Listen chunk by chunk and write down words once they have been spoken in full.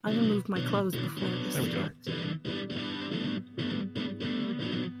I removed my clothes before this There we go. starts.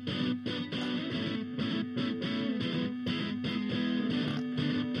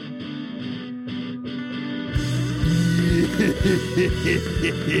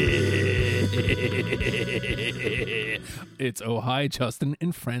 It's Oh Hi Justin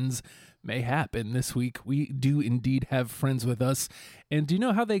and Friends May Happen. This week we do indeed have friends with us. And do you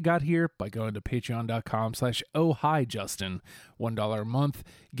know how they got here? By going to patreon.com/Oh Hi Justin. $1 a month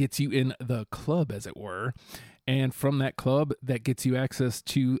gets you in the club, as it were. And from that club, that gets you access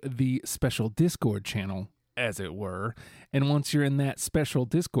to the special Discord channel, as it were. And once you're in that special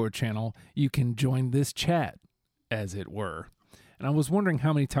Discord channel, you can join this chat, as it were. And I was wondering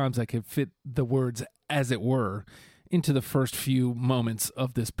how many times I could fit the words "as it were" into the first few moments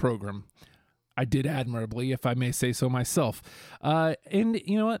of this program. I did admirably, if I may say so myself. And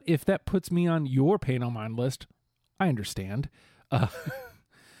you know what? If that puts me on your Pay No Mind list, I understand.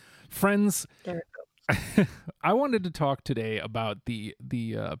 Friends, There it I wanted to talk today about the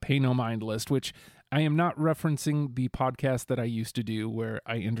Pay No Mind list, which I am not referencing the podcast that I used to do where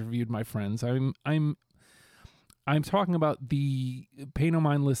I interviewed my friends. I'm talking about the Pay No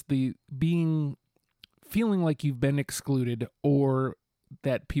Mind list, the feeling like you've been excluded or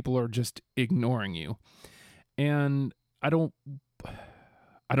that people are just ignoring you. And I don't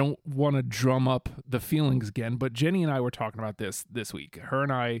want to drum up the feelings again, but Jenny and I were talking about this week. Her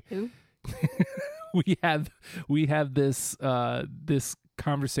and I, Who? we have this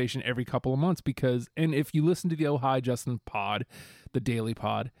conversation every couple of months because, and if you listen to the Oh Hi Justin pod, the daily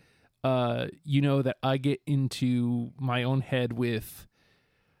pod, you know that I get into my own head with,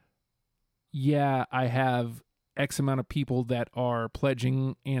 yeah, I have X amount of people that are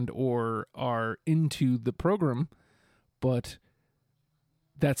pledging and or are into the program, but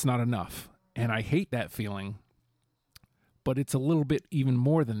that's not enough. And I hate that feeling. But it's a little bit even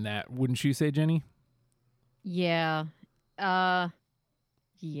more than that, wouldn't you say, Jenny? Yeah. Yeah.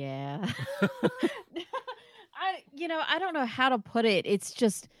 I don't know how to put it. It's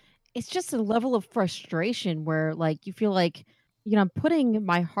just a level of frustration where like you feel like, I'm putting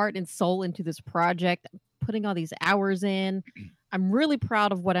my heart and soul into this project, putting all these hours in. I'm really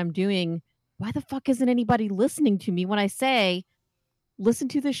proud of what I'm doing. Why the fuck isn't anybody listening to me when I say listen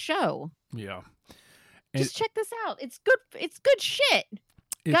to this show? Yeah. Just check this out. It's good shit.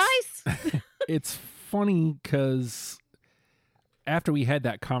 Guys. It's funny because after we had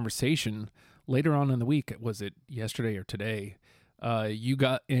that conversation later on in the week, was it yesterday or today? You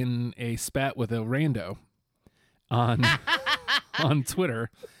got in a spat with a rando on on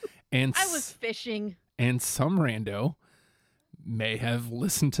Twitter, and I was fishing. And some rando may have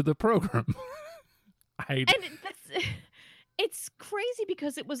listened to the program. It's crazy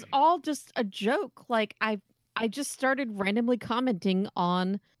because it was all just a joke. Like I just started randomly commenting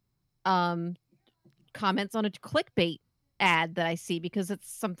on comments on a clickbait ad that I see because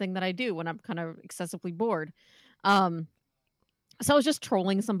it's something that I do when I'm kind of excessively bored. So I was just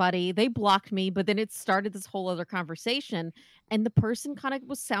trolling somebody. They blocked me, but then it started this whole other conversation, and the person kind of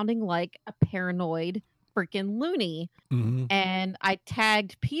was sounding like a paranoid freaking loony. Mm-hmm. And I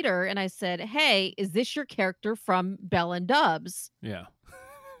tagged Peter and I said, "Hey, is this your character from Belle and Dubs?" Yeah.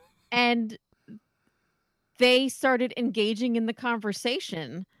 And they started engaging in the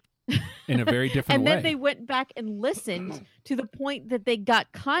conversation in a very different and way. then they went back and listened to the point that they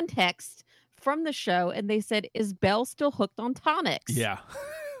got context from the show, and they said, "Is Belle still hooked on tonics?" Yeah.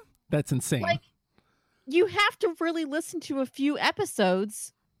 That's insane. Like, you have to really listen to a few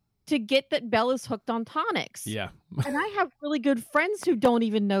episodes to get that Belle is hooked on tonics. Yeah. And I have really good friends who don't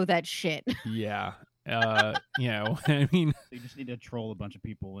even know that shit. Yeah. I mean, you just need to troll a bunch of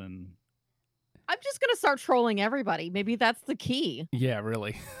people and I'm just going to start trolling everybody. Maybe that's the key. Yeah,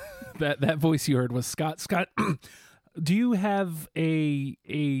 really. That voice you heard was Scott. Scott, do you have a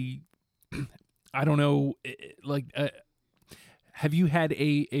I don't know, like have you had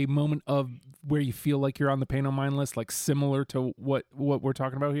a moment of where you feel like you're on the Pay No Mind list, like similar to what we're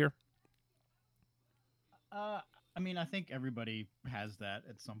talking about here? I mean, I think everybody has that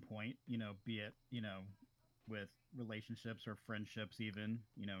at some point, be it, with relationships or friendships even,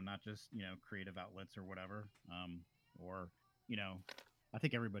 not just, creative outlets or whatever. Or, I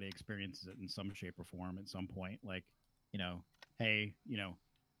think everybody experiences it in some shape or form at some point. Like, hey,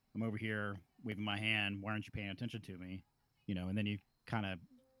 I'm over here waving my hand. Why aren't you paying attention to me? And then you kind of,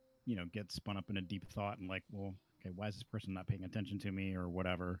 get spun up in a deep thought and like, well, okay, why is this person not paying attention to me or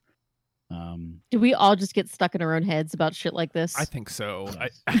whatever? Do we all just get stuck in our own heads about shit like this? I think so.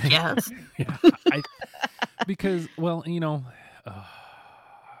 Yes. Yeah, because, well,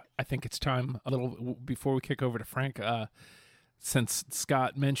 I think it's time a little before we kick over to Frank. since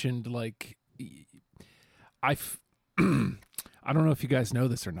Scott mentioned, like, I don't know if you guys know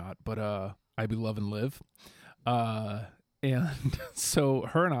this or not, but I Be Love and Live. And so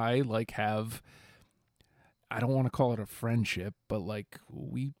her and I, like, have, I don't want to call it a friendship, but, like,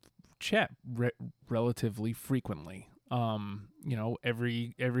 we chat relatively frequently. You know,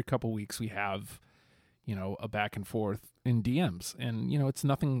 every couple weeks we have, you know, a back and forth in DMs, and, you know, it's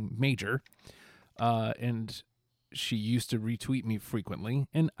nothing major. And she used to retweet me frequently,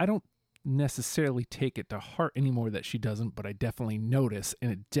 and I don't necessarily take it to heart anymore that she doesn't, but I definitely notice,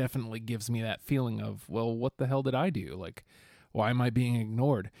 and it definitely gives me that feeling of, well, what the hell did I do? Like, why am I being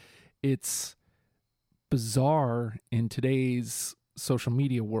ignored? It's bizarre in today's social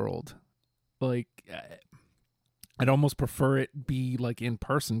media world. Like, I'd almost prefer it be like in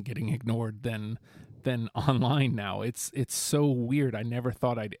person getting ignored than online now. It's so weird. I never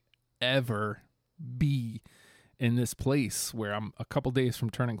thought I'd ever be in this place where I'm a couple days from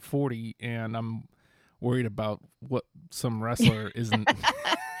turning 40 and I'm worried about what some wrestler isn't.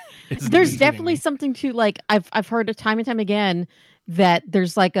 There's definitely something to, like, I've heard it time and time again that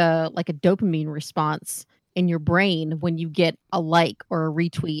there's like a dopamine response in your brain when you get a like or a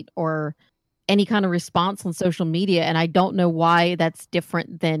retweet or any kind of response on social media, and I don't know why that's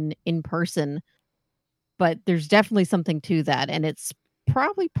different than in person, but there's definitely something to that, and it's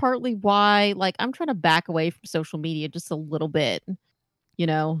probably partly why, like, I'm trying to back away from social media just a little bit, you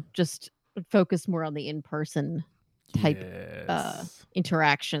know, just focus more on the in-person type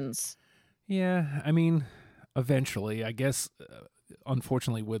interactions. Yeah, I mean, eventually, I guess,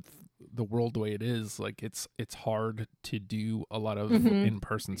 unfortunately, with the world the way it is, like, it's hard to do a lot of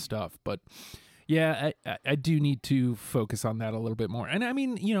in-person stuff, but yeah, I do need to focus on that a little bit more. And I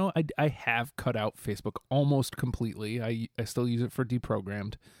mean, you know, I have cut out Facebook almost completely. I still use it for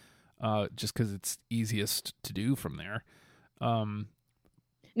Deprogrammed, just because it's easiest to do from there.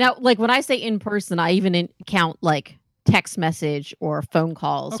 Now, like, when I say in person, I even count like text message or phone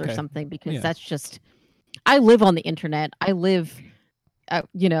calls or something, because that's just, I live on the internet. I live,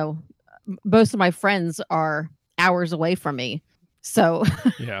 you know, most of my friends are hours away from me. So,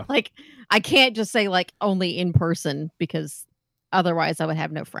 yeah, like, I can't just say, like, only in person, because otherwise I would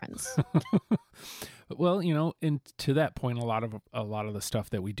have no friends. Well, you know, and to that point, a lot of the stuff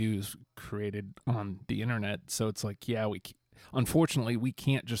that we do is created on the internet. So it's like, yeah, unfortunately, we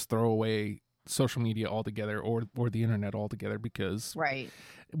can't just throw away social media altogether or the internet altogether, because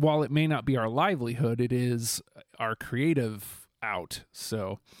while it may not be our livelihood, it is our creative out.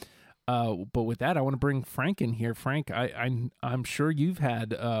 So, but with that, I want to bring Frank in here. Frank, I'm sure you've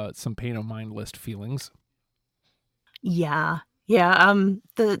had some pain of mind list feelings. Yeah.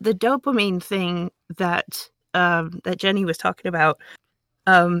 The dopamine thing that Jenny was talking about,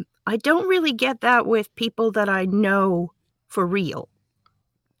 I don't really get that with people that I know for real.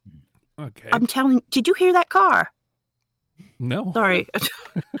 Okay. I'm telling. Did you hear that car? No. Sorry.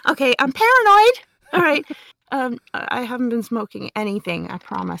 Okay, I'm paranoid. All right. I haven't been smoking anything, I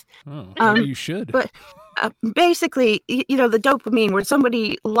promise. Oh, you should. But basically, you know, the dopamine where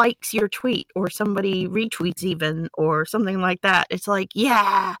somebody likes your tweet or somebody retweets even or something like that. It's like,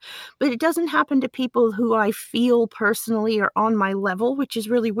 yeah, but it doesn't happen to people who I feel personally are on my level, which is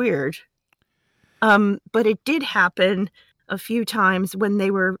really weird. But it did happen a few times when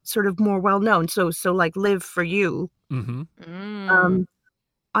they were sort of more well known. So like Live for You. Mm-hmm.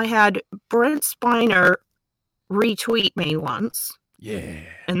 I had Brent Spiner retweet me once. Yeah.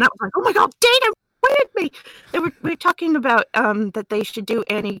 And that was like, oh my God, Dana tweeted me. We were talking about that they should do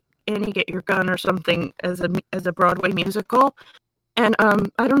Annie Get Your Gun or something as a Broadway musical. And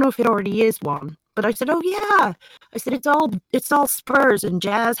I don't know if it already is one, but I said, oh yeah. I said it's all spurs and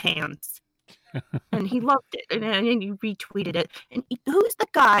jazz hands. And he loved it, and he retweeted it. And who's the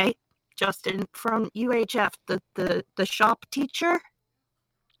guy, Justin, from UHF, the shop teacher?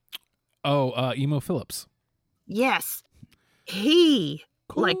 Oh, Emo Phillips. Yes, he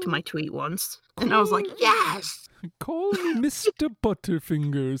liked my tweet once, and I was like, yes. Call me Mr.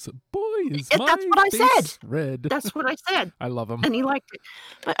 Butterfingers. Boy, is That's my what I face said. Red. That's what I said. I love him, and he liked it.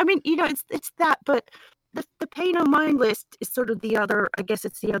 But I mean, you know, it's that. But the pay no mind list is sort of the other. I guess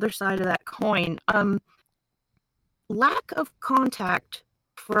it's the other side of that coin. Lack of contact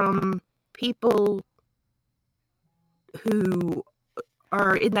from people who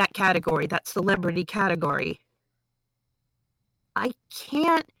are in that category, that celebrity category. I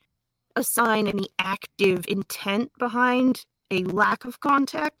can't assign any active intent behind a lack of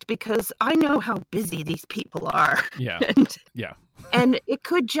contact because I know how busy these people are. Yeah. Yeah. And it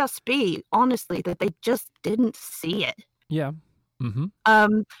could just be, honestly, that they just didn't see it. Yeah.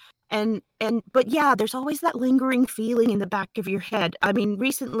 Mm-hmm. But yeah, there's always that lingering feeling in the back of your head. I mean,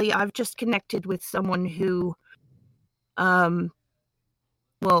 recently I've just connected with someone who, I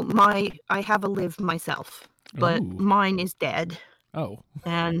have a Liv myself, but Ooh. mine is dead. Oh.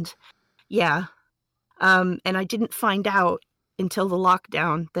 And yeah, and I didn't find out until the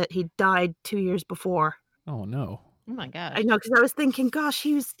lockdown that he died 2 years before. Oh no. Oh my gosh. I know, because I was thinking, gosh,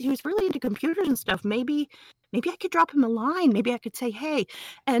 he was really into computers and stuff. Maybe I could drop him a line. Maybe I could say, hey,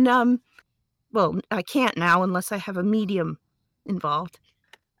 and well, I can't now unless I have a medium involved.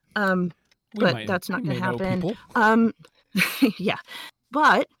 But that's not going to happen. Yeah,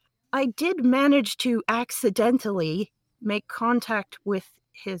 but I did manage to accidentally make contact with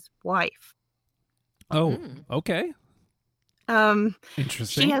his wife. Oh, okay.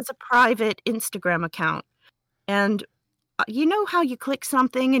 Interesting. She has a private Instagram account, and you know how you click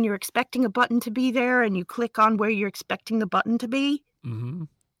something and you're expecting a button to be there, and you click on where you're expecting the button to be? Mm-hmm.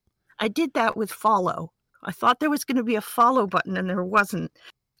 I did that with follow. I thought there was going to be a follow button, and there wasn't.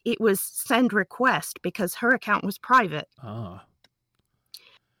 It was send request because her account was private. Ah.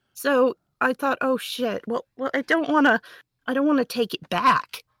 So I thought, oh shit. Well, I don't want to take it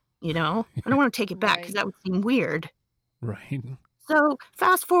back. You know, I don't want to take it back because that would seem weird. Right. So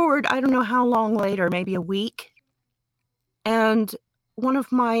fast forward, I don't know how long later, maybe a week, and one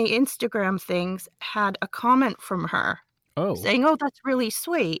of my Instagram things had a comment from her saying, oh, that's really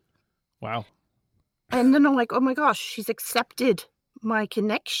sweet. Wow. And then I'm like, oh my gosh, she's accepted my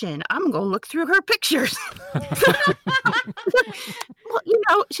connection. I'm going to look through her pictures. Well, you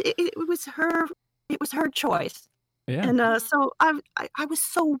know, it was her choice. Yeah. And so I was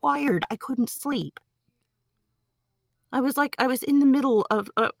so wired, I couldn't sleep. I was in the middle of,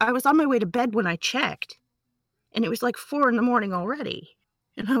 I was on my way to bed when I checked, and it was like 4 a.m. already.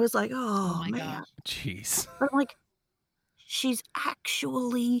 And I was like, oh my man. gosh. Jeez. But like, she's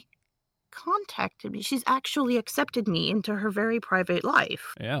actually contacted me. She's actually accepted me into her very private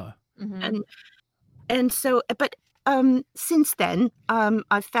life. Yeah. Mm-hmm. And so, but since then,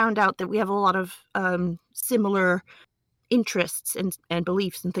 I've found out that we have a lot of similar interests and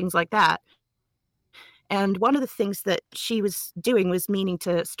beliefs and things like that. And one of the things that she was doing was meaning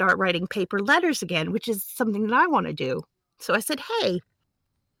to start writing paper letters again, which is something that I want to do. So I said, hey,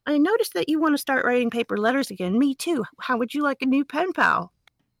 I noticed that you want to start writing paper letters again. Me too. How would you like a new pen pal?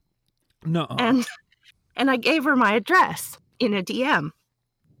 No. And I gave her my address in a DM.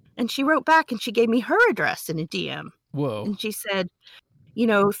 And she wrote back and she gave me her address in a DM. Whoa. And she said, you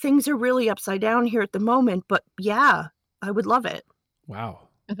know, things are really upside down here at the moment, but yeah, I would love it. Wow.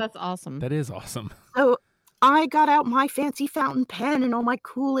 That's awesome. That is awesome. So I got out my fancy fountain pen and all my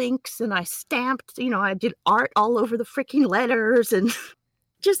cool inks, and I stamped, you know, I did art all over the freaking letters and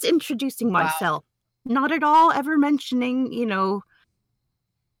just introducing myself. Not at all ever mentioning, you know,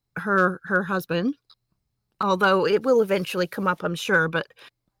 her husband, although it will eventually come up, I'm sure, but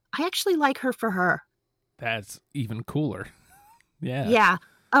I actually like her for her. That's even cooler. Yeah. Yeah.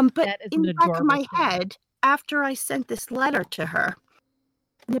 But That is in an the back of my adorable story. head, after I sent this letter to her,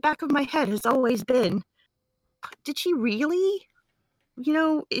 in the back of my head has always been, did she really, you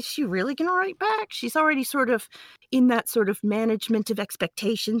know, is she really going to write back? She's already sort of in that sort of management of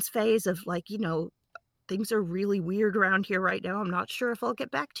expectations phase of like, you know, things are really weird around here right now. I'm not sure if I'll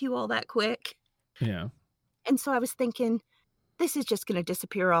get back to you all that quick. Yeah. And so I was thinking, this is just going to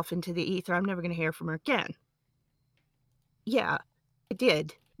disappear off into the ether. I'm never going to hear from her again. Yeah, I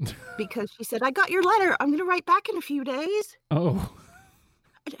did. Because she said, I got your letter. I'm going to write back in a few days. Oh.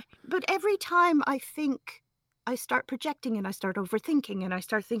 But every time I think, I start projecting and I start overthinking and I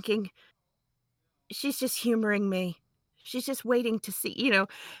start thinking, she's just humoring me. She's just waiting to see, you know,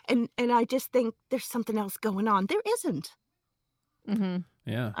 and I just think there's something else going on. There isn't.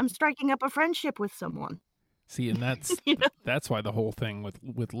 Mm-hmm. Yeah. I'm striking up a friendship with someone. See, and that's You know? that's why the whole thing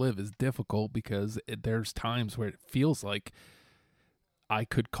with Liv is difficult, because there's times where it feels like I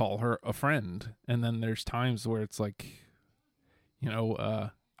could call her a friend, and then there's times where it's like, you know,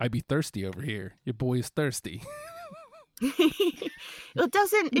 I be thirsty over here. Your boy is thirsty. It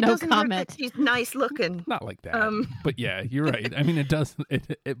doesn't No hurt that comment. she's nice looking. Not like that. But yeah, you're right. I mean, it doesn't.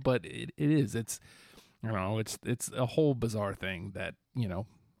 But it is. It's, you know, it's a whole bizarre thing that, you know,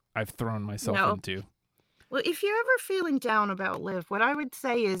 I've thrown myself No. into. Well, if you're ever feeling down about Liv, what I would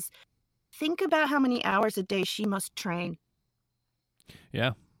say is think about how many hours a day she must train.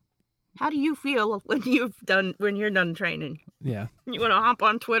 Yeah. How do you feel when you're done training? Yeah. You want to hop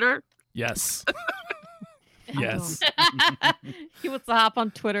on Twitter? Yes. Yes. He wants to hop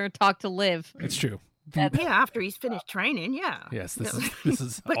on Twitter and talk to Liv. It's true. Yeah, after he's finished training, yeah. Yes. No. This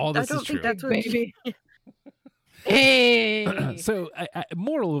is But all I this don't is true. think that's what Baby. Hey. So,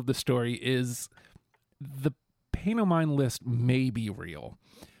 moral of the story is the Pain O' Mind list may be real,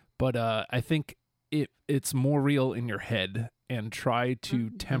 but I think it's more real in your head, and try to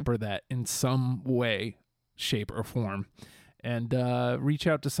temper that in some way, shape, or form, and reach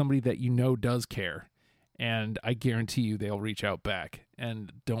out to somebody that you know does care. And I guarantee you they'll reach out back.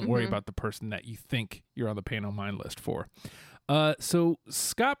 And don't worry about the person that you think you're on the Pain O' Mind list for. So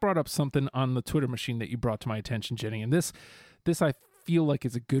Scott brought up something on the Twitter machine that you brought to my attention, Jenny. And this I feel like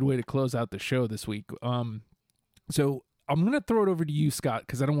is a good way to close out the show this week. So I'm going to throw it over to you, Scott,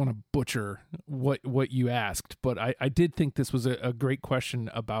 because I don't want to butcher what you asked. But I did think this was a great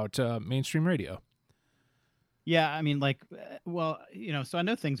question about mainstream radio. Yeah, I mean, like, well, so I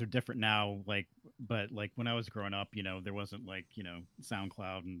know things are different now, but like when I was growing up, there wasn't like,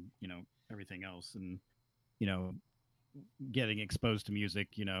 SoundCloud and, everything else. And, getting exposed to music,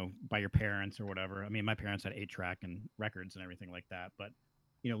 by your parents or whatever. I mean, my parents had 8-track and records and everything like that, but,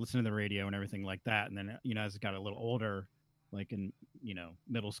 listening to the radio and everything like that. And then, as it got a little older, like in,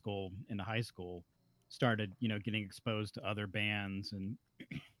 middle school into high school, started, getting exposed to other bands and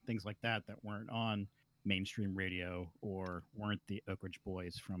things like that weren't on mainstream radio or weren't the Oak Ridge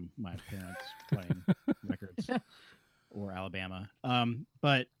Boys from my parents playing records or Alabama.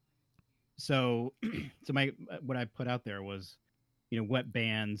 But so what I put out there was, what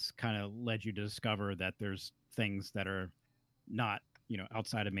bands kind of led you to discover that there's things that are not,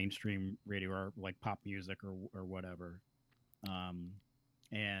 outside of mainstream radio or like pop music or whatever.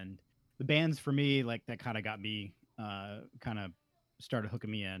 And the bands for me, like that kind of got me, kind of started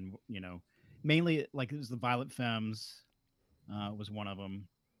hooking me in, mainly like it was the Violent Femmes, was one of them.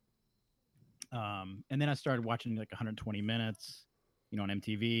 And then I started watching like 120 Minutes, on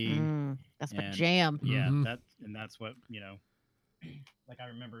MTV. That's my And jam. Yeah, that's what, like I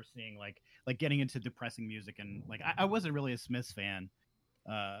remember seeing like getting into depressing music, and like I wasn't really a Smiths fan,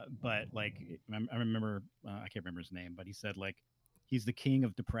 but like I remember I can't remember his name, but he said like he's the king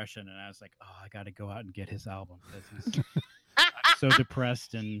of depression, and I was like, oh, I got to go out and get his album because he's so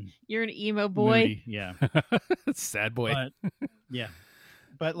depressed and You're an emo boy. moody. Yeah, Sad boy. but yeah,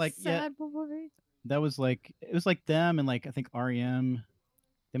 but like Sad boy. that was like it was like them and like I think REM,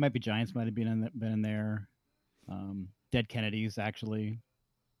 they might be Giants might have been in there, Dead Kennedys actually.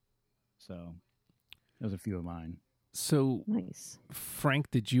 So those are a few of mine. So Nice. Frank,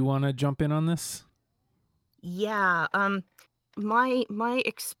 did you want to jump in on this? Yeah, my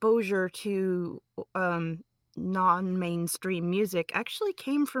exposure to non-mainstream music actually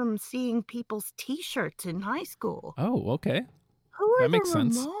came from seeing people's T-shirts in high school. Oh, okay. Who are That makes the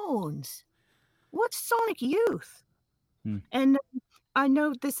sense. Ramones? What's Sonic Youth? Hmm. And I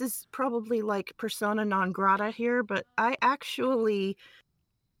know this is probably like persona non grata here, but I actually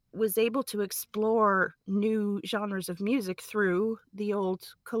was able to explore new genres of music through the old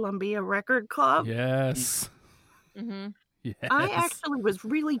Columbia Record Club. Yes. Mm-hmm. Yes. I actually was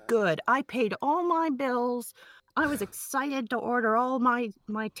really good. I paid all my bills. I was excited to order all my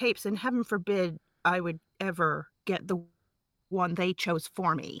tapes, and heaven forbid I would ever get the one they chose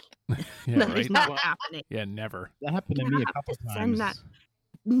for me. Yeah, That is right? not happening. Yeah, never. That happened to You me a have couple to send times. that.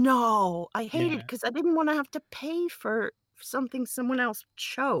 No, I hated Yeah. because I didn't want to have to pay for something someone else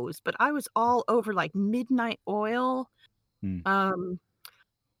chose. But I was all over like Midnight Oil. Hmm.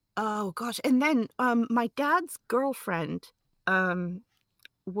 Oh gosh, and then my dad's girlfriend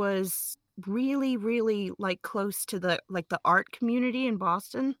was really, really like close to the art community in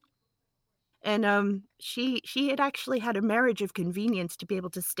Boston. And she had actually had a marriage of convenience to be able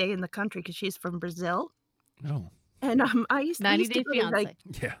to stay in the country because she's from Brazil. No. And we used 90 to Day go to, like,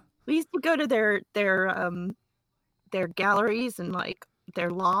 Fiance. Yeah. we used to go to their galleries and like their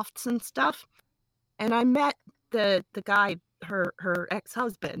lofts and stuff. And I met the guy, her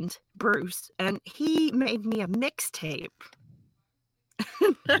ex-husband, Bruce, and he made me a mixtape.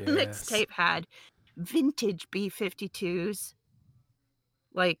 The Yes. mixtape had vintage B-52s,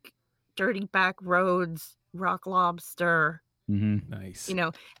 like Dirty Back Roads, Rock Lobster, Mm-hmm. Nice.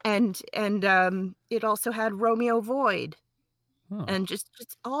 and it also had Romeo Void Oh. and just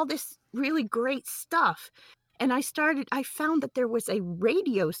all this really great stuff. And I found that there was a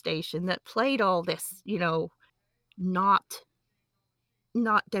radio station that played all this, not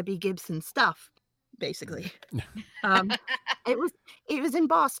Debbie Gibson stuff, basically. It was in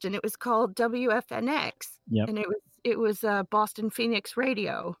Boston. It was called WFNX, Yep. and it was Boston Phoenix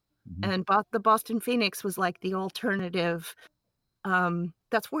Radio, Mhm. and the Boston Phoenix was like the alternative.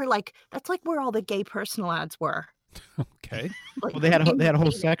 That's like where all the gay personal ads were. Okay. Like, Well, they had in a whole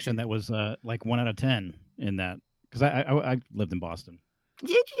Phoenix. section that was like 1 out of 10 in that because I lived in Boston.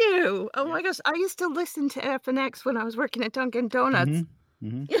 Did you? Oh my gosh! I used to listen to FNX when I was working at Dunkin' Donuts.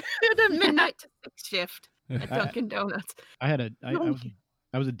 Mhm. The midnight to 6 shift at I- Dunkin' Donuts. I had a I, Oh,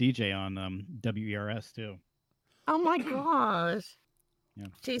 I was a DJ on WERS too. oh my gosh! Yeah.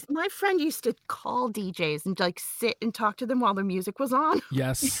 Jeez, my friend used to call DJs and like sit and talk to them while their music was on.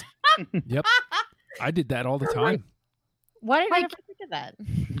 Yes. Yep. I did that all the I'm like- time. Why did I Like- never think of that?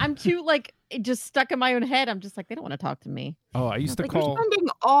 I'm too like it just stuck in my own head. I'm just like they don't want to talk to me. Oh, I used to Like call. you're spending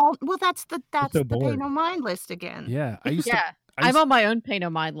all. Well, that's the so pay bored. no mind list again. Yeah, I used to. Yeah, I I'm used, on my own pay no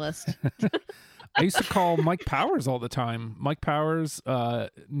mind list. I used to call Mike Powers all the time. Mike Powers,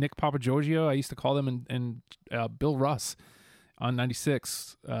 Nick Papagiorgio. I used to call them, and Bill Russ on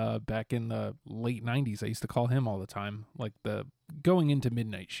 96 back in the late 90s. I used to call him all the time, like the going into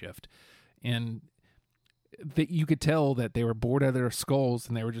midnight shift, and that you could tell that they were bored out of their skulls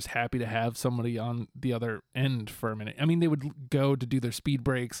and they were just happy to have somebody on the other end for a minute. I mean, they would go to do their speed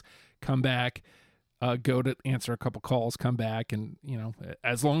breaks, come back, go to answer a couple calls, come back, and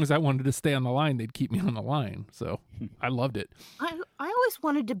as long as I wanted to stay on the line, they'd keep me on the line. So I loved it. I always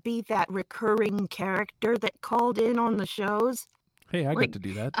wanted to be that recurring character that called in on the shows. Hey, I Like- got to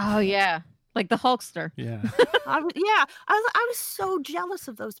do that. Oh yeah, like the Hulkster. Yeah. I was so jealous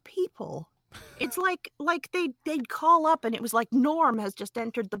of those people. It's like they'd call up and it was like Norm has just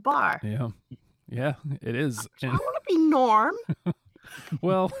entered the bar. Yeah. Yeah, it is. I And, want to be Norm,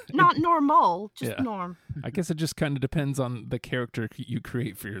 well, not normal, just Yeah. Norm. I guess it just kind of depends on the character you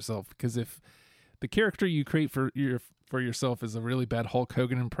create for yourself. Because if the character you create for yourself is a really bad Hulk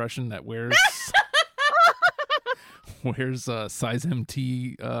Hogan impression that wears size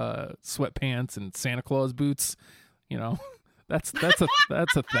MT sweatpants and Santa Claus boots, that's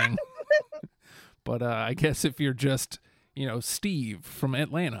a thing. But I guess if you're just Steve from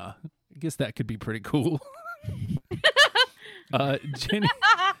Atlanta, I guess that could be pretty cool.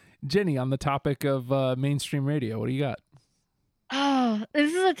 Jenny, on the topic of mainstream radio, what do you got? Oh,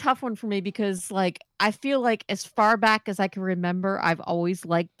 this is a tough one for me because like I feel like as far back as I can remember, I've always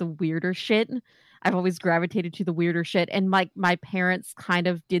liked the weirder shit. I've always gravitated to the weirder shit. And my parents kind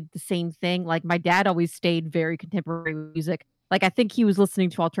of did the same thing. Like my dad always stayed very contemporary music. Like I think he was listening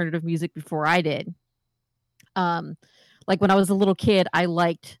to alternative music before I did. Like when I was a little kid, I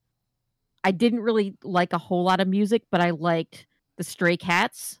didn't really like a whole lot of music, but I liked the Stray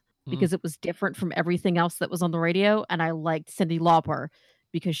Cats because it was different from everything else that was on the radio. And I liked Cyndi Lauper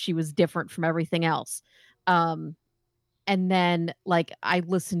because she was different from everything else. And then like I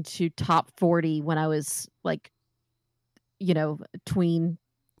listened to Top 40 when I was like, tween,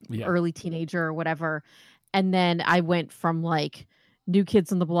 Yeah. early teenager or whatever. And then I went from like New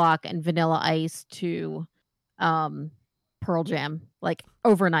Kids on the Block and Vanilla Ice to Pearl Jam, like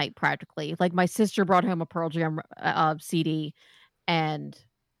overnight practically. Like my sister brought home a Pearl Jam CD and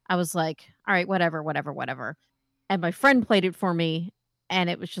I was like, all right, whatever. And my friend played it for me and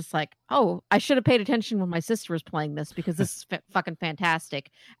it was just like, oh, I should have paid attention when my sister was playing this because this is fucking fantastic.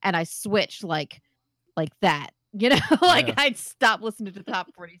 And I switched like that. Like Yeah. I'd stop listening to the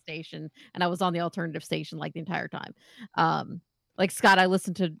Top 40 station and I was on the alternative station like the entire time. Like Scott, I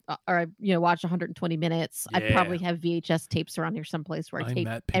listened to or watched 120 minutes. I Yeah. probably have VHS tapes around here someplace where I I'm taped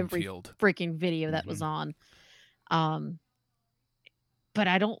Matt every Pinfield. freaking video that was on. But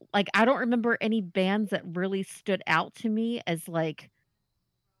I don't remember any bands that really stood out to me as like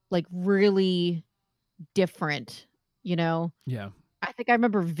really different, Yeah. I think I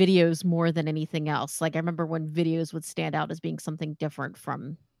remember videos more than anything else. Like I remember when videos would stand out as being something different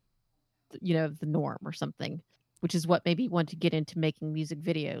from the norm or something, which is what made me want to get into making music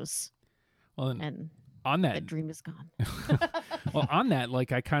videos. Well, And on that that, dream is gone. well, on that, like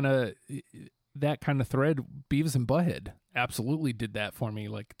that kind of thread, Beavis and Butthead absolutely did that for me.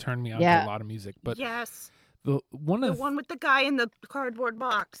 Like turned me on Yeah. to a lot of music. But Yes, the one the of one with the guy in the cardboard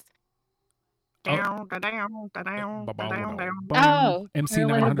box. Oh. Down, da-down, da-down, da-down, down. Oh, MC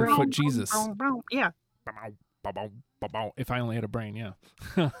Carolina 900 Brown. Foot Jesus. Boom, boom. Yeah, If I only had a brain, yeah.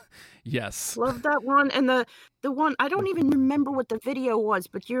 Yes. love that one. And the one I don't even remember what the video was,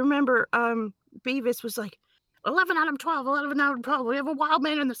 but you remember Beavis was like 11 out of 12, 11 out of 12. We have a wild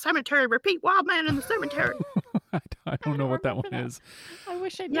man in the cemetery. Repeat, wild man in the cemetery. I don't know what that one is. I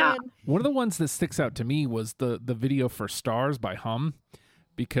wish I did. Yeah. One of the ones that sticks out to me was the video for Stars by Hum,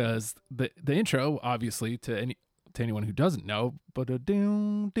 because the intro, obviously, to anyone who doesn't know, but a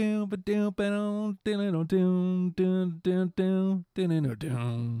doom doom ba doom ba doom doom doom doom doom doom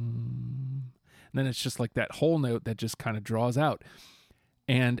doom. And then it's just like that whole note that just kind of draws out.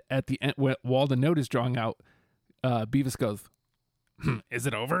 And at the end, while the note is drawing out, Beavis goes, Is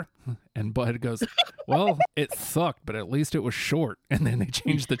it over? And Butthead goes, well, it sucked, but at least it was short. And then they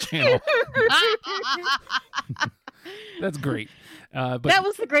changed the channel. That's great. But that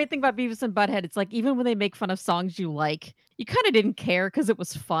was the great thing about Beavis and Butthead. It's like even when they make fun of songs you like, you kind of didn't care because it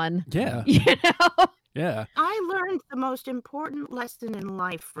was fun. yeah, You know? yeah. I learned the most important lesson in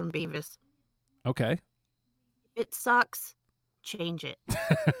life from Beavis. Okay. If it sucks, change it.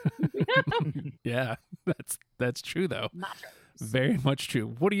 Yeah, that's true though. Very much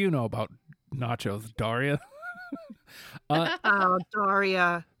true. What do you know about nachos, Daria? Oh,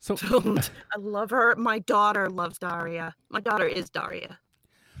 Daria. So Don't. I love her. My daughter loves Daria. My daughter is Daria.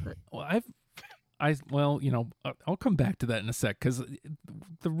 well, I'll come back to that in a sec because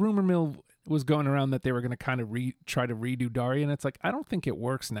the rumor mill was going around that they were going to kind of try to redo Daria, and it's like I don't think it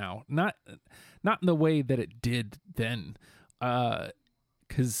works now. Not in the way that it did then,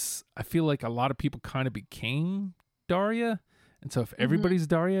 because I feel like a lot of people kind of became Daria, and so if everybody's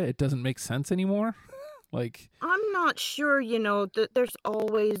Daria, it doesn't make sense anymore. Like I'm not sure, that there's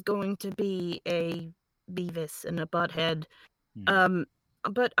always going to be a Beavis and a Butthead.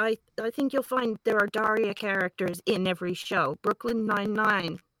 But I think you'll find there are Daria characters in every show. Brooklyn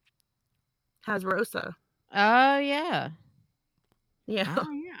Nine-Nine has Rosa. Oh yeah. Yeah.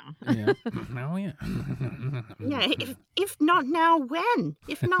 Oh yeah. yeah, oh yeah, Yeah, if not now, when?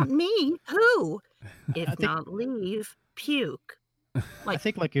 If not me, who? If think- not leave, puke. I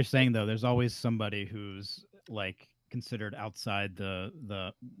think, like you're saying though, there's always somebody who's like considered outside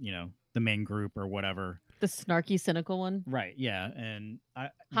the main group or whatever. The snarky, cynical one. Right. Yeah. And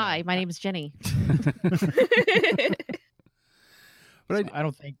Hi, my name is Jenny. But I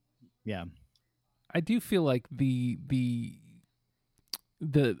don't think. Yeah. I do feel like the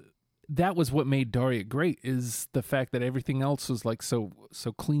that was what made Daria great is the fact that everything else was like so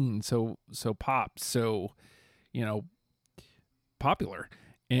clean, so pop, so popular,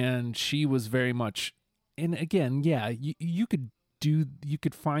 and she was very much. And again, yeah, you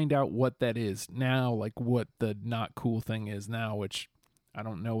could find out what that is now, like what the not cool thing is now, which I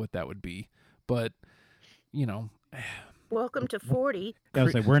don't know what that would be, but Welcome to 40. I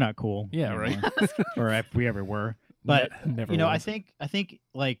was like, we're not cool. Yeah, right. anymore. Or if we ever were. But never I was. think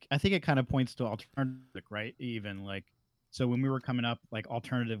it kind of points to alternative, right? Even like, so when we were coming up, like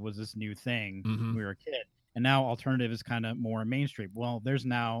alternative was this new thing when we were a kid, and now alternative is kind of more mainstream. Well, there's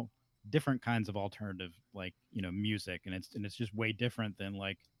now different kinds of alternative, like music, and it's just way different than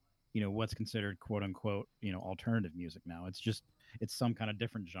like what's considered quote unquote alternative music now. It's some kind of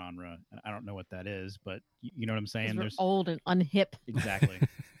different genre. I don't know what that is, but you know what I'm saying. We're There's old and unhip. exactly.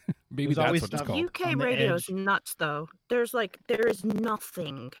 Maybe There's that's always what it's stuff- called. UK On the radio's edge. nuts though. There is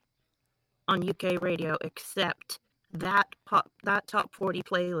nothing on UK radio except that top 40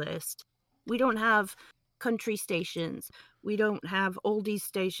 playlist. We don't have country stations. We don't have oldies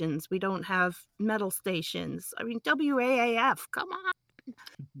stations. We don't have metal stations. I mean, WAAF, come on.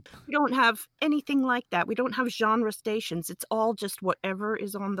 We don't have anything like that. We don't have genre stations. It's all just whatever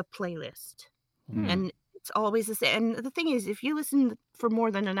is on the playlist. And it's always the same. And the thing is, if you listen for more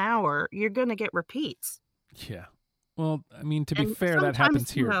than an hour, you're going to get repeats. Yeah. Well, I mean, to be And fair, that sometimes,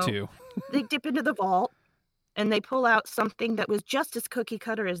 happens here too. They dip into the vault and they pull out something that was just as cookie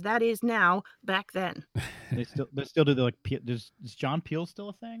cutter as that is now back then. They still do the like. Is John Peel still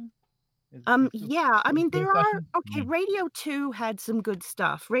a thing? Yeah, I mean, Good there are, question. okay, Radio 2 had some good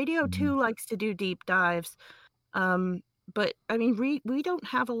stuff. Radio 2 likes to do deep dives. But I mean, we don't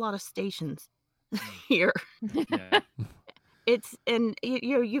have a lot of stations here. Yeah.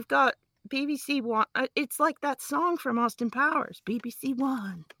 You've got BBC One. It's like that song from Austin Powers. BBC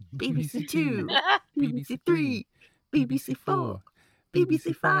One, BBC Two, BBC Three, BBC Four,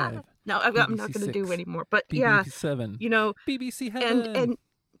 BBC Five. No, I'm not BBC going to do 6, any more. But BBC yeah, 7, BBC Heaven, and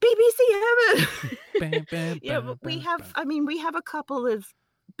BBC Heaven. bam, bam, Yeah, bam, but we bam, have. bam. I mean, we have a couple of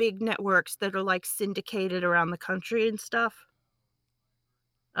big networks that are like syndicated around the country and stuff.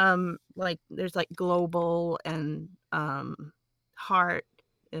 Like there's like Global and Heart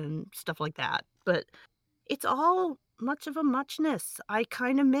and stuff like that. But it's all much of a muchness. I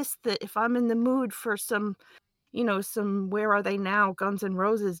kind of miss that. If I'm in the mood for some Where Are They Now Guns N'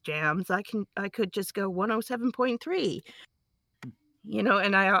 Roses jams, I could just go 107.3.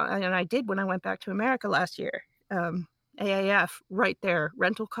 And I did when I went back to America last year. AAF right there,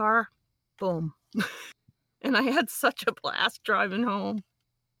 rental car, boom. And I had such a blast driving home.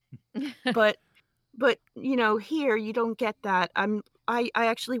 But here you don't get that. I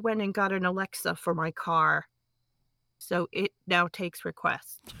actually went and got an Alexa for my car. So it now takes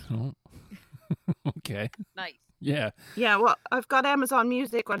requests. Oh. Okay. Nice. Yeah. Yeah, well, I've got Amazon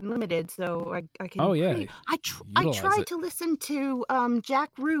Music Unlimited, so I can. Oh, yeah. I Utilize tried it. to listen to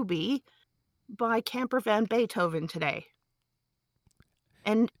Jack Ruby by Camper Van Beethoven today,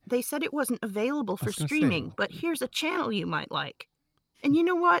 and they said it wasn't available I for was gonna say- streaming. But here's a channel you might like. And you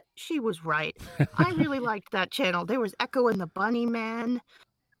know what? She was right. I really liked that channel. There was Echo and the Bunnyman,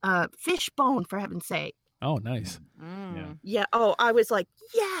 Fishbone, for heaven's sake. Oh, nice. Mm. Yeah. Oh, I was like,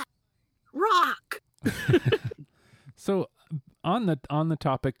 yeah, rock. So on the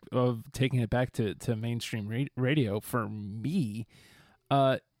topic of taking it back to mainstream radio, for me,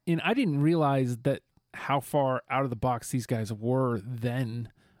 and I didn't realize that how far out of the box these guys were then,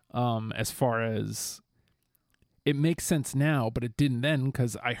 as far as it makes sense now, but it didn't then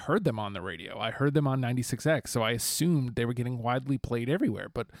because I heard them on the radio. I heard them on 96X, so I assumed they were getting widely played everywhere.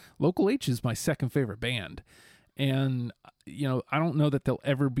 But Local H is my second favorite band. And, I don't know that they'll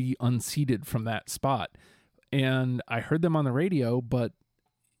ever be unseated from that spot. And I heard them on the radio, but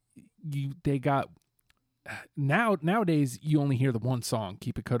they got... Nowadays, you only hear the one song,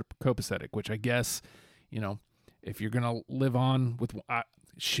 Keep It Copacetic, which I guess, if you're going to live on with...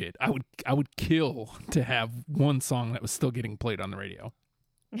 I would kill to have one song that was still getting played on the radio.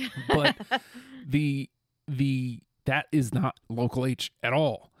 But that is not Local H at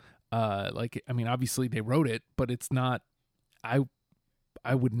all. Obviously they wrote it, but it's not. I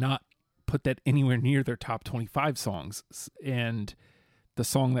would not put that anywhere near their top 25 songs. And the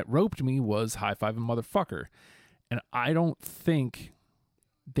song that roped me was High Five and Motherfucker, and I don't think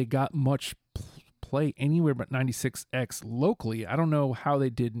they got much play anywhere but 96X locally. I don't know how they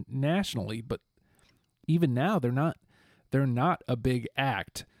did nationally, but even now they're not a big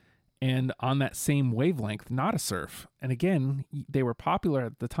act. And on that same wavelength, Not a Surf. And again, they were popular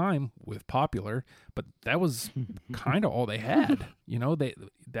at the time with Popular, but that was kind of all they had.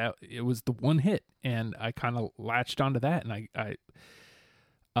 It was the one hit, and I kind of latched onto that. And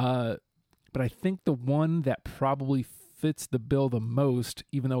but I think the one that probably fits the bill the most,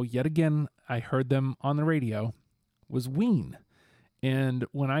 even though yet again I heard them on the radio, was Ween. And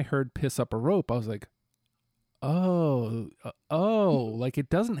when I heard Piss Up a Rope, I was like, oh, like it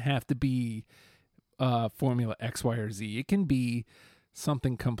doesn't have to be Formula X, Y, or Z. It can be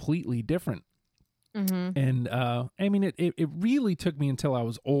something completely different. Mm-hmm. And it really took me until I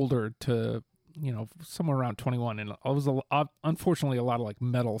was older to, somewhere around 21, and I was unfortunately a lot of like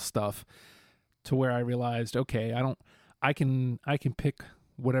metal stuff, to where I realized, okay, I can pick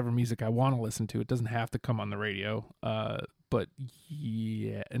whatever music I want to listen to. It doesn't have to come on the radio. But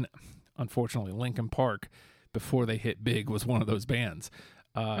yeah, and unfortunately, Linkin Park, before they hit big, was one of those bands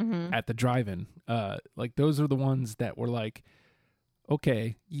at the drive-in. Like those are the ones that were like,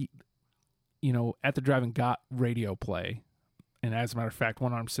 okay, at the drive-in got radio play. And as a matter of fact,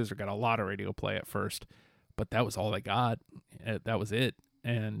 One Armed Scissor got a lot of radio play at first, but that was all they got. That was it.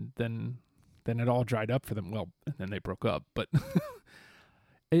 And then it all dried up for them. Well, and then they broke up. But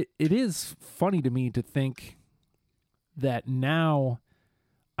it is funny to me to think that now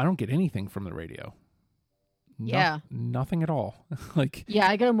I don't get anything from the radio. Yeah. Nothing at all. Like, Yeah,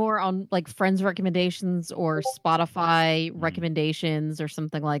 I go more on like friends recommendations or Spotify recommendations or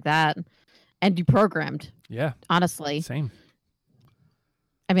something like that, and deprogrammed, yeah, honestly. same.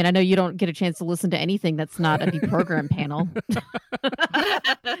 I mean, I know you don't get a chance to listen to anything that's not a deprogram panel.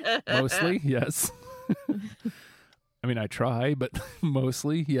 Mostly, yes. I mean, I try, but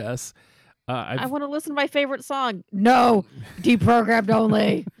mostly, yes. I want to listen to my favorite song. No, deprogrammed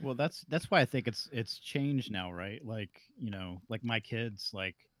only. Well, that's why I think it's changed now, right? Like, like my kids,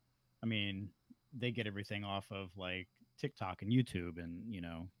 like, I mean, they get everything off of like TikTok and YouTube, and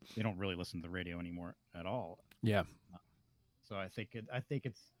they don't really listen to the radio anymore at all. Yeah. So I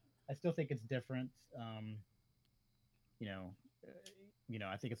still think it's different. I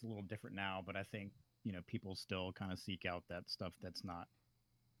think it's a little different now, but I think people still kind of seek out that stuff that's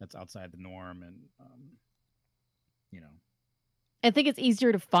outside the norm, and I think it's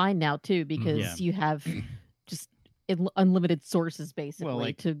easier to find now too, because Yeah. you have just unlimited sources basically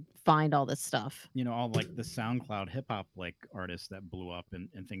like- to find all this stuff. all like the SoundCloud hip hop like artists that blew up and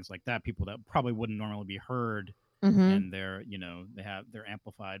things like that, people that probably wouldn't normally be heard, Hmm. and they're they're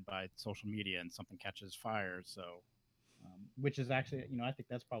amplified by social media, and something catches fire. So which is actually I think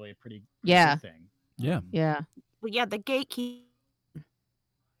that's probably a pretty Yeah. good thing. Yeah. Yeah. Well, yeah, the gatekeep.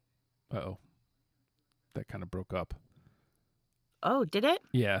 Uh-oh. That kind of broke up. Oh, did it?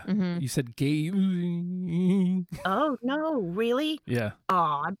 Yeah. Hmm. You said gay. Oh no, really? Yeah.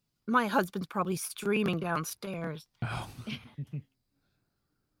 Oh, my husband's probably streaming downstairs. Oh.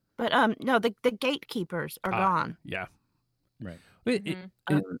 But no, the gatekeepers are Ah. gone. Yeah. Right. In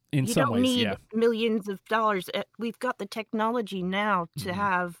you some don't ways, need yeah. millions of dollars. We've got the technology now to Mhm.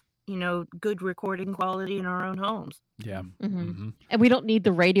 have, good recording quality in our own homes. Yeah. Mhm. hmm And we don't need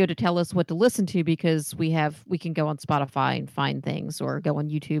the radio to tell us what to listen to because we can go on Spotify and find things or go on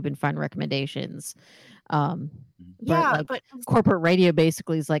YouTube and find recommendations. But Yeah, like but corporate radio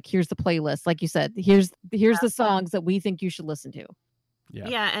basically is like, here's the playlist. Like you said, here's the songs that we think you should listen to. Yeah.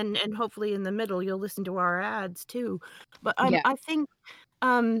 yeah, and hopefully in the middle you'll listen to our ads too. But Yeah. I think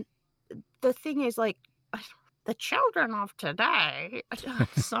um the thing is, like, the children of today,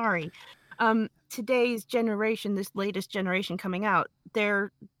 sorry, today's generation, this latest generation coming out,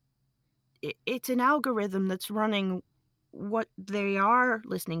 it's an algorithm that's running what they are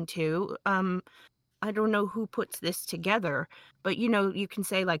listening to. I don't know who puts this together, but you can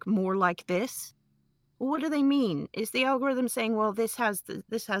say, like, more like this. Well, what do they mean? Is the algorithm saying, well, this has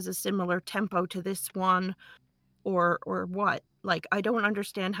a similar tempo to this one, or what? Like, I don't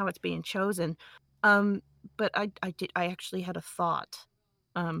understand how it's being chosen. But I actually had a thought.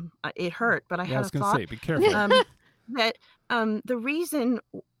 It hurt, but I Yeah, I had was a gonna thought say, be careful. that the reason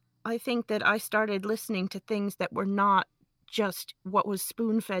I think that I started listening to things that were not just what was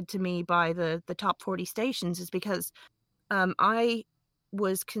spoon-fed to me by the top 40 stations is because I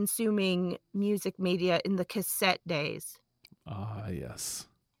was consuming music media in the cassette days. Ah, yes.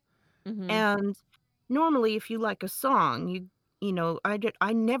 Mhm. And normally if you like a song,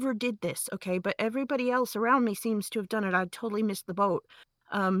 I never did this, okay, but everybody else around me seems to have done it. I totally missed the boat.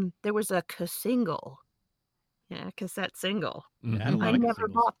 There was a single. Yeah, cassette single. Yeah, I had a Mhm. lot I of never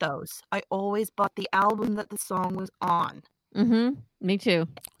singles. bought those. I always bought the album that the song was on. Me too.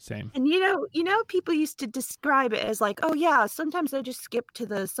 Same. And people used to describe it as like, oh yeah, sometimes I just skip to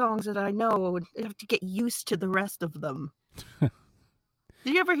the songs that I know and have to get used to the rest of them. Did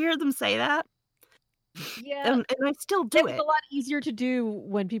you ever hear them say that? Yeah. And I still It do was it. a lot easier to do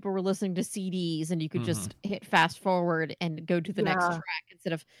when people were listening to CDs and you could just hit fast forward and go to the next Yeah. track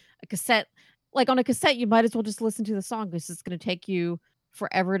instead of a cassette. Like on a cassette, you might as well just listen to the song because it's going to take you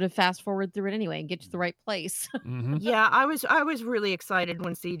forever to fast forward through it anyway and get to the right place. hmm Yeah, I was really excited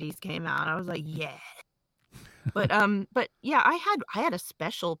when CDs came out. I was like, yeah. But yeah, I had a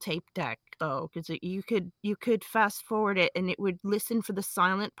special tape deck though, because you could fast forward it and it would listen for the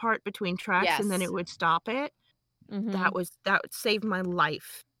silent part between tracks and then Yes. it would stop it. That saved my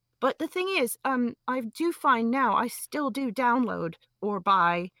life. But the thing is, I do find now I still do download or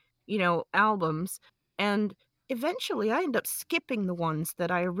buy, albums, and eventually I end up skipping the ones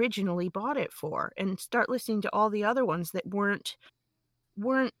that I originally bought it for and start listening to all the other ones that weren't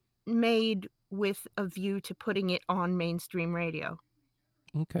made with a view to putting it on mainstream radio.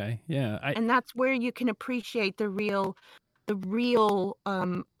 Okay. Yeah. And that's where you can appreciate the real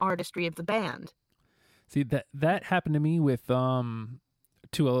artistry of the band. See that happened to me with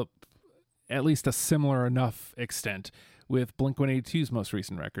to at least a similar enough extent with Blink-182's most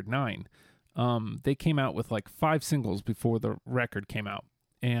recent record, 9. They came out with like 5 singles before the record came out,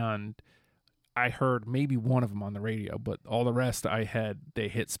 and I heard maybe one of them on the radio, but all the rest they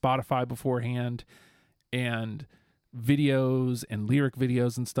hit Spotify beforehand, and videos and lyric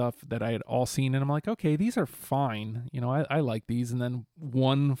videos and stuff that I had all seen, and I'm like, okay, these are fine, I like these. And then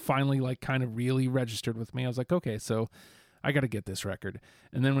one finally like kind of really registered with me. I was like, okay, so I got to get this record.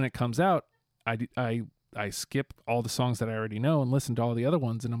 And then when it comes out, I skip all the songs that I already know and listen to all the other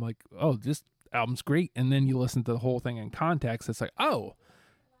ones, and I'm like, oh, this album's great. And then you listen to the whole thing in context, it's like, oh,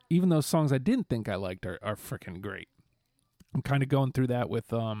 even those songs I didn't think I liked are freaking great. I'm kind of going through that with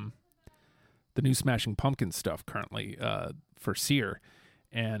the new Smashing Pumpkins stuff currently for Sear.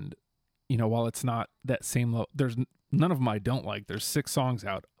 And, while it's not that same there's none of them I don't like. There's 6 songs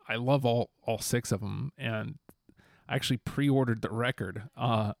out. I love all 6 of them. And I actually pre-ordered the record.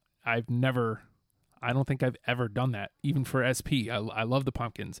 I don't think I've ever done that, even for SP. I love the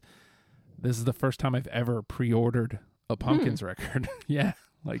Pumpkins. This is the first time I've ever pre-ordered a Pumpkins record. Yeah.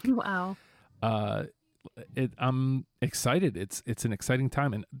 Like, Wow. I'm excited. It's an exciting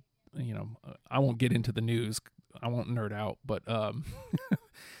time. And, I won't get into the news. I won't nerd out, but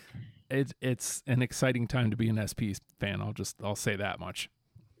it's an exciting time to be an SP fan. I'll say that much.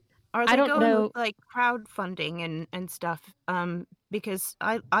 Are I they don't going know. with like crowdfunding and stuff? Because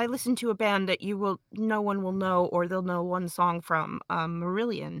I listen to a band that no one will know, or they'll know one song from,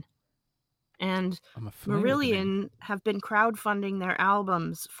 Marillion. And I'm familiar with the name. Marillion have been crowdfunding their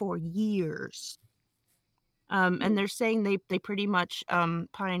albums for years. And they're saying they pretty much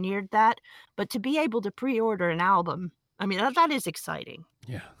pioneered that. But to be able to pre-order an album, I mean, that is exciting.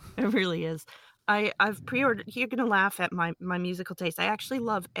 Yeah. It really is. I've pre-ordered. You're gonna laugh at my musical taste. I actually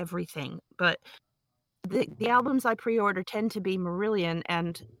love everything, but the albums I pre-order tend to be Marillion,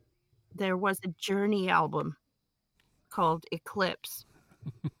 and there was a Journey album called Eclipse,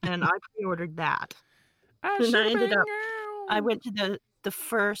 and I pre-ordered that. And I went to the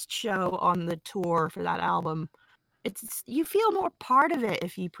first show on the tour for that album. You feel more part of it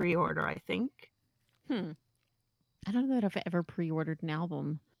if you pre-order, I think. I don't know that I've ever pre-ordered an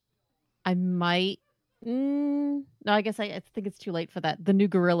album. I might. No, I guess I think it's too late for that. The new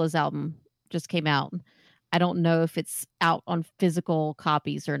Gorillaz album just came out. I don't know if it's out on physical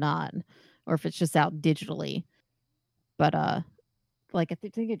copies or not, or if it's just out digitally. But like I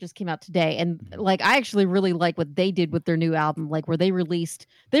think it just came out today, and like I actually really like what they did with their new album, like where they released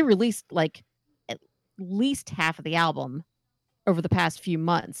like at least half of the album over the past few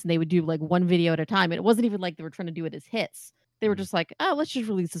months, and they would do like one video at a time. And it wasn't even like they were trying to do it as hits. They were just like, oh, let's just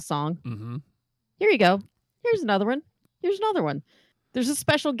release a song. Mm-hmm. Here you go. Here's another one. Here's another one. There's a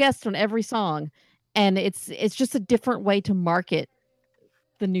special guest on every song, and it's just a different way to market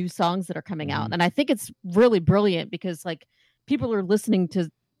the new songs that are coming out. And I think it's really brilliant because like people are listening to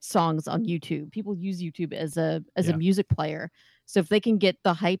songs on YouTube. People use YouTube as a music player. So if they can get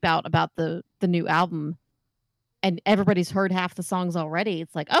the hype out about the new album, and everybody's heard half the songs already,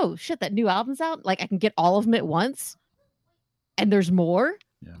 it's like, oh shit, that new album's out. Like I can get all of them at once, and there's more.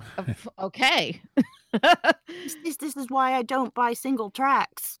 Yeah. Okay. This is why I don't buy single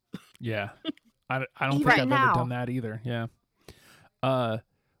tracks. Yeah. I don't think Right I've now. ever done that either. Yeah.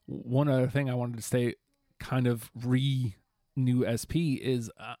 One other thing I wanted to say, kind of new SP is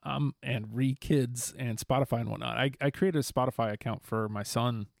and re kids and Spotify and whatnot. I created a Spotify account for my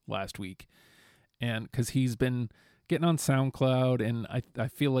son last week, and because he's been getting on SoundCloud, and I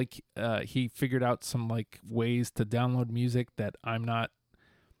feel like he figured out some like ways to download music that I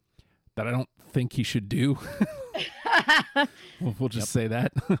don't think he should do. We'll just say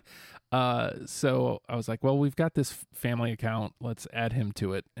that. So I was like, well, we've got this family account. Let's add him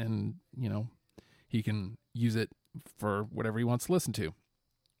to it. And, he can use it for whatever he wants to listen to.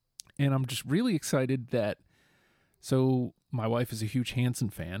 And I'm just really excited so my wife is a huge Hanson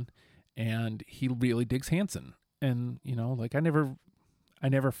fan, and he really digs Hanson. And, like I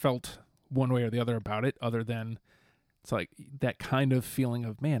never felt one way or the other about it, other than it's like that kind of feeling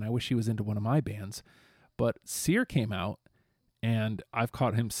of, man, I wish he was into one of my bands. But Sear came out, and I've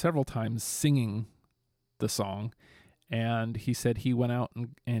caught him several times singing the song. And he said he went out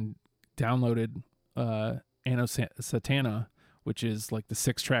and downloaded Anno Satana, which is like the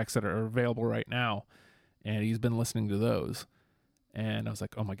 6 tracks that are available right now. And he's been listening to those. And I was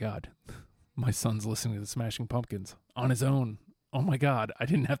like, oh my God, my son's listening to the Smashing Pumpkins on his own. Oh my God, I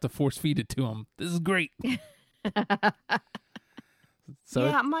didn't have to force feed it to him. This is great. So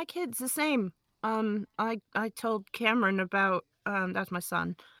yeah, my kid's the same. I told Cameron about that's my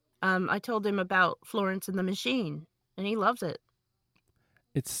son. I told him about Florence and the Machine, and he loves it.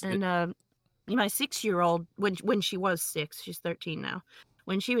 My 6-year-old, when she was 6, she's 13 now.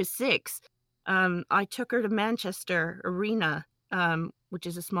 When she was 6, I took her to Manchester Arena, which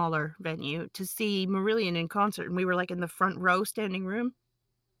is a smaller venue, to see Marillion in concert, and we were like in the front row standing room,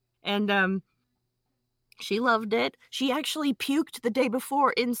 and she loved it. She actually puked the day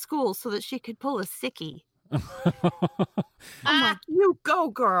before in school so that she could pull a sickie. I'm like, you go,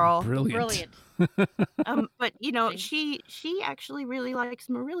 girl. Brilliant. But she actually really likes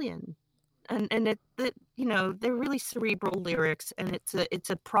Marillion, and they're really cerebral lyrics, and it's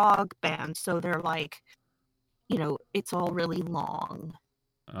a prog band, so they're like, it's all really long.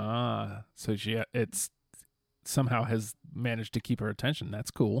 So it's somehow has managed to keep her attention. That's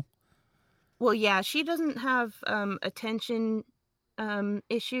cool. Well, yeah, she doesn't have attention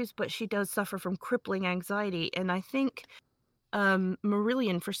issues, but she does suffer from crippling anxiety. And I think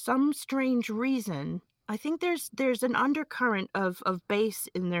Marillion, for some strange reason, I think there's an undercurrent of bass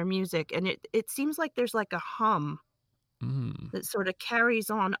in their music, and it seems like there's like a hum that sort of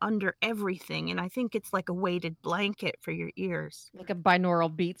carries on under everything. And I think it's like a weighted blanket for your ears. Like a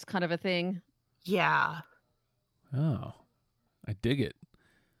binaural beats kind of a thing. Yeah. Oh, I dig it.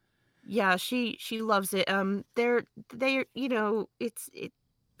 Yeah, she loves it. They're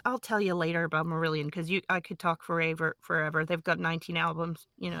I'll tell you later about Marillion, because I could talk forever. They've got 19 albums.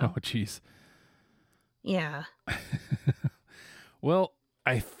 Oh, jeez. Yeah. Well,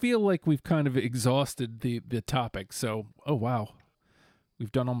 I feel like we've kind of exhausted the topic. So, oh wow,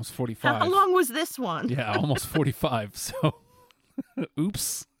 we've done almost 45. How long was this one? Yeah, almost 45. So,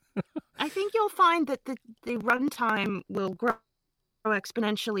 oops. I think you'll find that the runtime will grow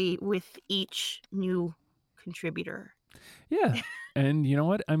exponentially with each new contributor. Yeah. And you know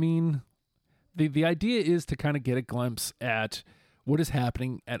what? I mean, the idea is to kind of get a glimpse at what is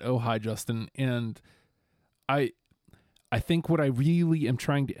happening at Oh Hi Justin, and I think what I really am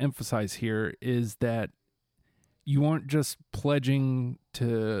trying to emphasize here is that you aren't just pledging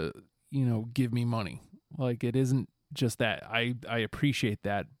to, give me money. Like, it isn't just that. I appreciate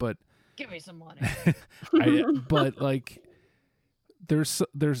that, but Give me some money. but like there's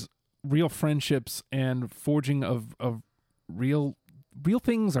real friendships and forging of real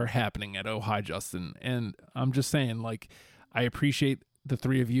things are happening at Oh Hi Justin. And I'm just saying, like, I appreciate the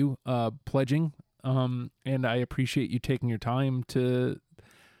three of you pledging. And I appreciate you taking your time to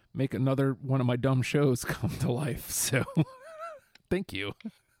make another one of my dumb shows come to life. So thank you.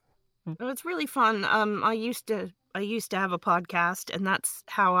 No, it's really fun. I used to have a podcast, and that's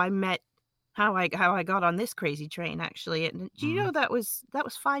how I got on this crazy train. Actually, and do you know that was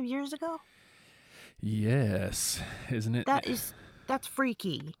 5 years ago? Yes, isn't it? That's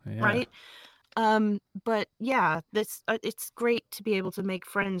freaky, Yeah. right? But yeah, it's great to be able to make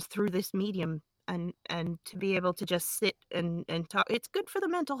friends through this medium, and to be able to just sit and talk. It's good for the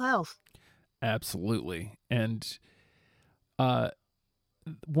mental health. Absolutely. And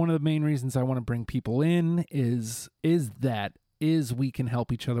one of the main reasons I want to bring people in is we can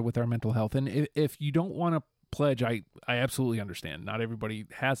help each other with our mental health. And if you don't want to pledge, I absolutely understand. Not everybody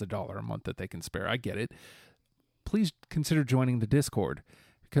has $1 a month that they can spare. I get it. Please consider joining the Discord,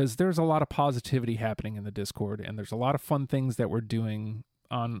 because there's a lot of positivity happening in the Discord, and there's a lot of fun things that we're doing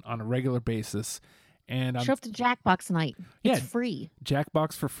on a regular basis. And Show up to Jackbox night. Yeah. It's free.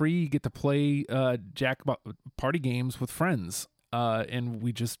 Jackbox for free. You get to play party games with friends. And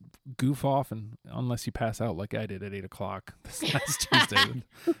we just goof off, and unless you pass out like I did at 8:00 this last Tuesday,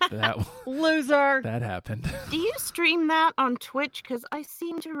 Loser. that happened. Do you stream that on Twitch? Because I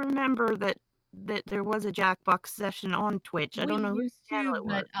seem to remember that there was a Jackbox session on Twitch. I don't know whose channel it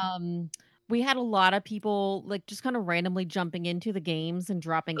was. But we had a lot of people like just kind of randomly jumping into the games and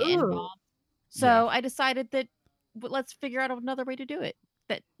dropping N-bombs. So Yeah. I decided that let's figure out another way to do it.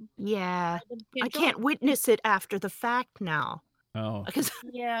 Yeah, I join. can't witness it after the fact now. Oh, Because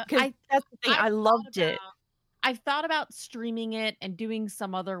Yeah, that's the thing. I loved it. I've thought about streaming it and doing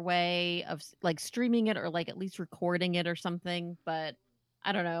some other way of like streaming it, or like at least recording it or something. But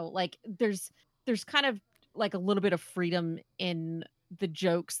I don't know. Like there's kind of like a little bit of freedom in the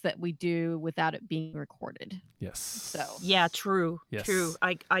jokes that we do without it being recorded. yes. So Yeah, true. Yes. True.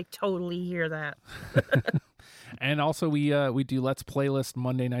 I totally hear that. And also we do Let's Playlist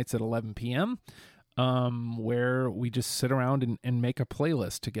Monday nights at 11 p.m. Where we just sit around and make a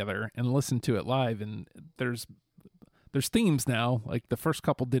playlist together and listen to it live. And there's themes now. Like the first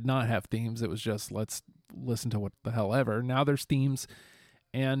couple did not have themes. It was just let's listen to what the hell ever. Now there's themes,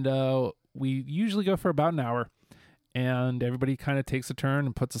 and we usually go for about an hour, and everybody kind of takes a turn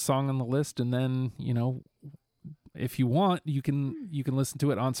and puts a song on the list. And then, if you want, you can listen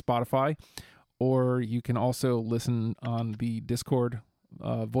to it on Spotify, or you can also listen on the Discord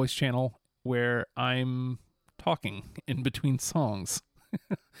voice channel, where I'm talking in between songs,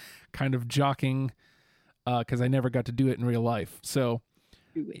 kind of jockeying, because I never got to do it in real life. So,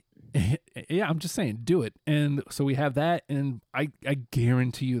 yeah, I'm just saying, do it. And so we have that, and I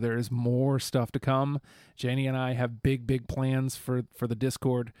guarantee you there is more stuff to come. Jenny and I have big plans for the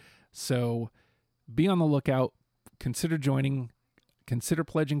Discord. So be on the lookout. Consider joining. Consider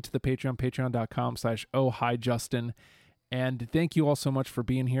pledging to the Patreon, patreon.com/ohhijustin. And thank you all so much for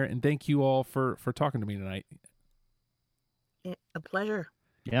being here. And thank you all for talking to me tonight. A pleasure.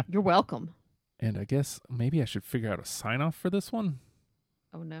 you're welcome. And I guess maybe I should figure out a sign off for this one.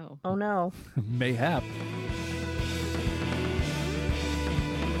 Oh no. Oh no. Mayhap.